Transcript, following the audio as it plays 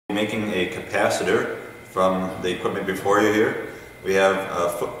Making a capacitor from the equipment before you here. We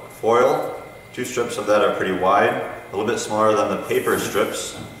have foil, 2 strips of that are pretty wide, a little bit smaller than the paper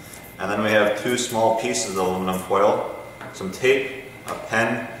strips, and then we have 2 small pieces of aluminum foil, some tape, a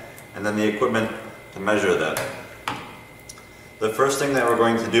pen, and then the equipment to measure that. The first thing that we're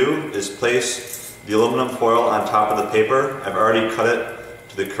going to do is place the aluminum foil on top of the paper. I've already cut it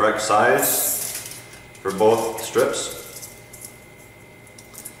to the correct size for both strips.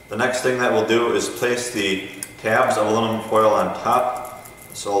 The next thing that we'll do is place the tabs of aluminum foil on top.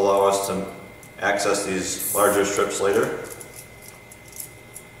 This will allow us to access these larger strips later.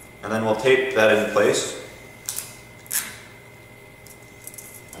 And then we'll tape that in place.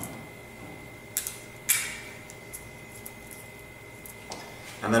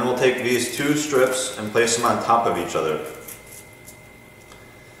 And then we'll take these 2 strips and place them on top of each other.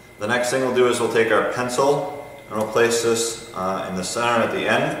 The next thing we'll do is we'll take our pencil and we'll place this in the center at the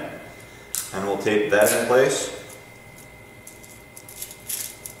end, and we'll tape that in place.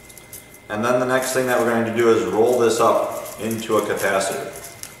 And then the next thing that we're going to do is roll this up into a capacitor.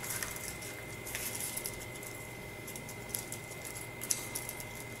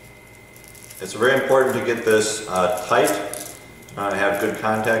 It's very important to get this tight, have good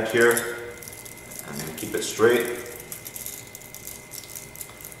contact here, and then keep it straight.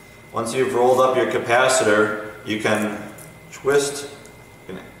 Once you've rolled up your capacitor, you can twist,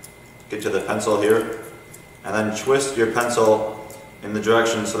 you can get to the pencil here, and then twist your pencil in the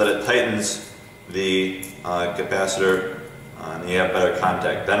direction so that it tightens the capacitor and you have better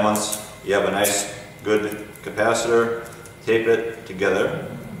contact. Then once you have a nice good capacitor, tape it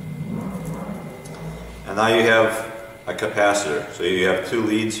together, and now you have a capacitor. So you have 2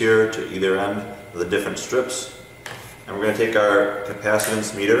 leads here to either end of the different strips, and we're going to take our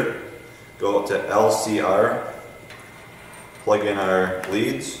capacitance meter, go up to LCR, plug in our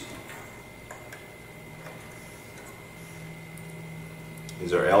leads.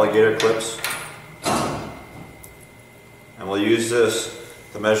 These are alligator clips, and we'll use this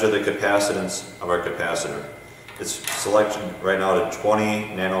to measure the capacitance of our capacitor. It's selected right now to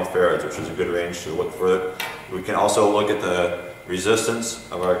 20 nanofarads, which is a good range to look for it. We can also look at the resistance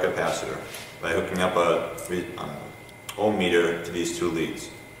of our capacitor by hooking up a ohm meter to these 2 leads.